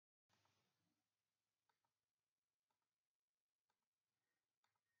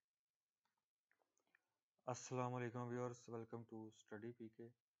अस्सलाम वालेकुम viewers, welcome to study पीके।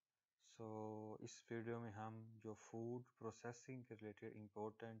 इस वीडियो में हम जो फूड प्रोसेसिंग के रिलेटेड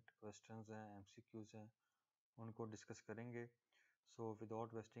इम्पोर्टेंट क्वेश्चंस हैं, एमसीक्यूज हैं, उनको डिस्कस करेंगे।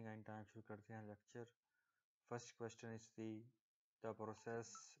 विदाउट वेस्टिंग एनी टाइम शुरू करते हैं lecture. First question is the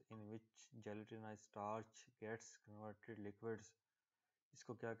process in which जेलेटिनाइज्ड starch gets converted liquids.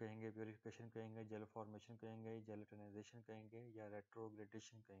 इसको क्या कहेंगे? प्यूरिफिकेशन कहेंगे, जेल फॉर्मेशन कहेंगे, जेलेटिनाइजेशन कहेंगे या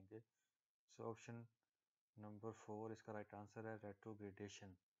रेट्रोग्रेडेशन कहेंगे। ऑप्शन नंबर 4 इसका राइट आंसर है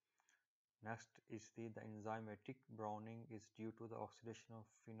रेट्रोग्रेडेशन। Next is the enzymatic browning is due to the oxidation of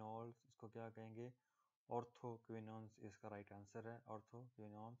phenols. इसको क्या कहेंगे? ऑर्थोक्विनोन्स इसका राइट आंसर है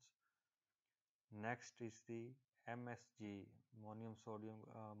ऑर्थोक्विनोन्स। Next is the MSG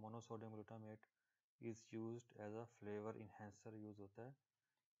monosodium glutamate is used as a flavour enhancer use होता है,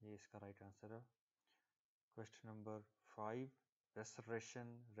 ये इसका राइट आंसर है। Question number 5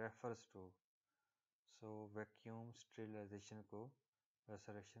 restoration refers to. Vacuum sterilisation को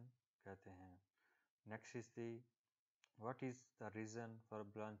रेस्टोरेशन कहते हैं। Next is what is the reason for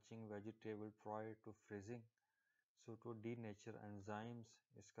blanching vegetable prior to freezing? To denature enzymes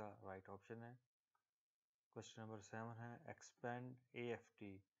इसका right option है। क्वेश्चन नंबर 7 है एक्सपेंड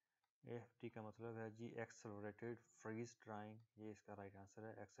AFT। AFT का मतलब है जी एक्सेलरेटेड फ्रीज ड्राइंग, ये इसका राइट आंसर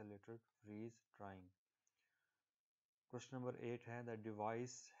है accelerated freeze drawing. Question number 8 है the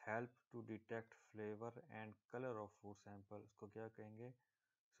device help to detect flavour and colour of food sample. इसको क्या कहेंगे?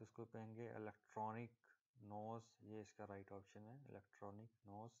 इसको कहेंगे इलेक्ट्रॉनिक नोज, ये इसका राइट ऑप्शन है electronic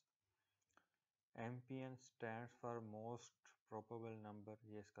knows. MPN stands for most probable number,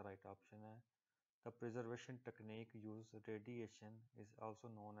 ये इसका राइट ऑप्शन है। The preservation technique use radiation is also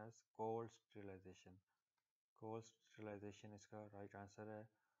known as cold sterilisation. Cold sterilisation इसका राइट आंसर है।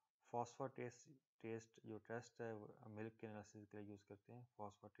 फॉस्फोटेस टेस्ट जो टेस्ट है मिल्क के एनालिसिस के लिए यूज करते हैं,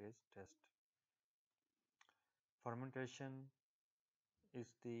 फॉस्फोटेस test. Fermentation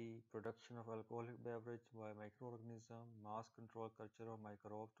is the production of alcoholic beverage by microorganism, mass control culture of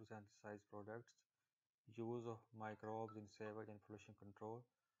microbes to synthesize products, use of microbes in sewage and pollution control.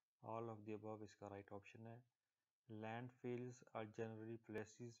 All of the above इसका right option है। Landfills are generally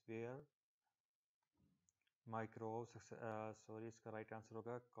places where microbes इसका right answer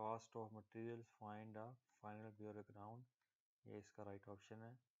होगा cost of materials find a final burial ground, ये इसका right option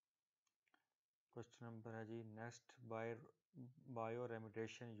है। Question number है जी next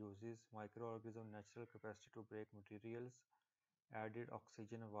bioremediation uses microorganism natural capacity to break materials, added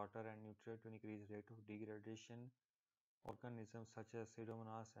oxygen water and nutrient to increase rate of degradation, organisms such as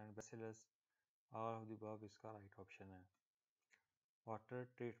Pseudomonas and Bacillus, all of the above इसका right option है। Water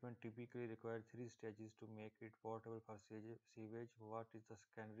treatment typically requires 3 stages to make it potable for sewage. What is the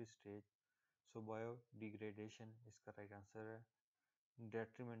secondary stage? Biodegradation इसका right answer है।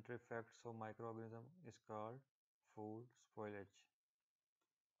 Detrimental effects of microorganism is called food spoilage.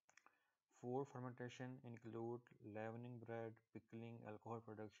 Food fermentation include leavening bread, pickling, alcohol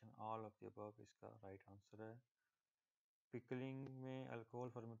production, all of the above इसका right answer है। Pickling में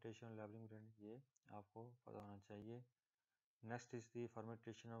alcohol fermentation, leavening bread, ये आपको पता होना चाहिए। Next is the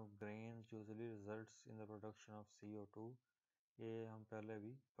fermentation of grains usually results in the production of CO2, ये हम पहले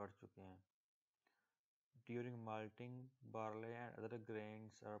भी पढ़ चुके हैं। During malting, barley and other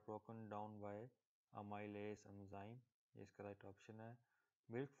grains are broken down by amylase enzyme, ये इसका right option है।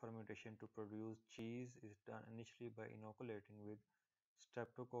 Milk fermentation to produce cheese is done initially by inoculating with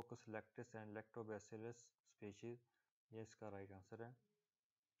Streptococcus lactis and Lactobacillus species, ये इसका right answer है।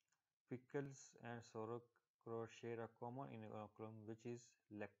 Pickles and sauerkraut share a common inoculum which is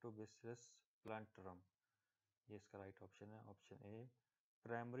Lactobacillus plantarum, ये इसका right option है option A।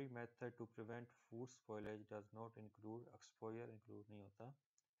 Primary method to prevent food spoilage does not include exposure, include नहीं होता,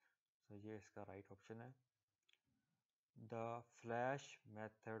 ये इसका right option है। The flash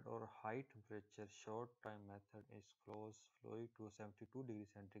method or high temperature short time method is close fluid to 72 degree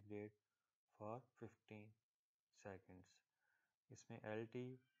centigrade for 15 seconds, इसमें LT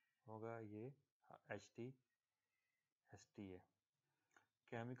होगा, ये HT ST है।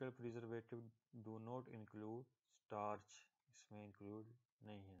 Chemical preservative do not include starch, इसमें include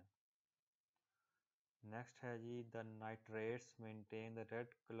नहीं है। नेक्स्ट है जी the nitrates maintain the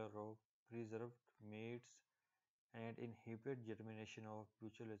red colour of preserved meets and inhibit germination of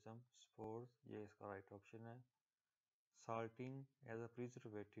ब्यूचुलिज्म spores, ये इसका राइट ऑप्शन है। Salting as a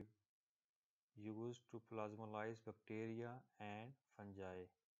preservative used to plasmolyse bacteria and fungi.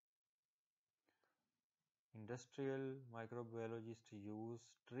 Industrial microbiologists use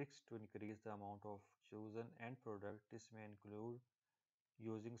tricks to increase the amount of chosen end product. This may include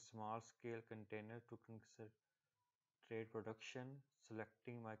using small-scale containers to concentrate rate production,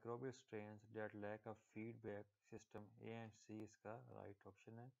 selecting microbial strains that lack a feedback system. A and C इसका right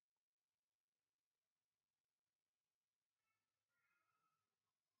option है.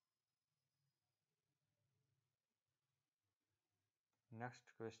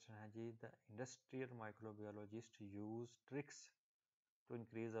 Next question है जी, the industrial microbiologist use tricks to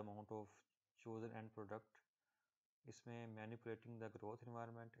increase the amount of chosen end product. इसमें manipulating the growth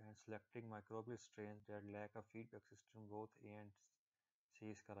environment and selecting microbial strains that lack a feedback system. Both A and C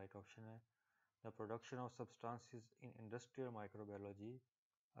इसका right option है. The production of substances in industrial microbiology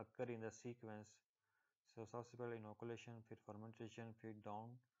occur in the sequence. So सबसे पहले inoculation, फिर fermentation, फिर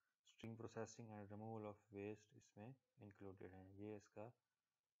downstream processing and removal of waste इसमें included हैं. ये इसका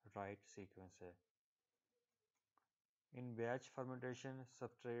right sequence है. In batch fermentation,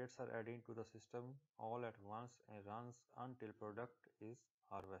 substrates are added to the system all at once and runs until product is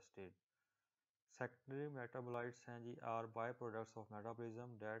harvested. Secondary metabolites हैं जी are byproducts of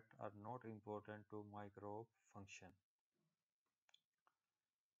metabolism that are not important to microbe function.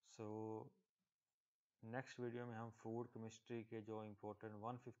 So next video में हम food chemistry के जो important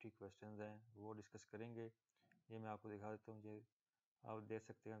 150 questions हैं वो discuss करेंगे. ये मैं आपको दिखा देता हूँ. ये आप देख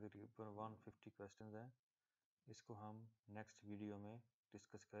सकते हैं तकरीबन 150 क्वेश्चंस हैं. इसको हम नेक्स्ट वीडियो में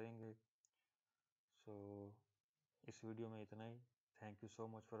डिस्कस करेंगे. सो इस वीडियो में इतना ही. Thank you so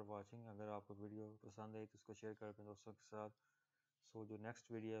much for watching. अगर आपको वीडियो पसंद आई तो इसको शेयर कर अपने दोस्तों के साथ. सो जो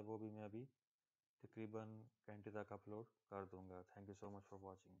नेक्स्ट वीडियो है वो भी मैं अभी तकरीबन घंटे तक अपलोड कर दूंगा. Thank you so much for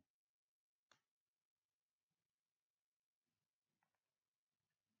watching.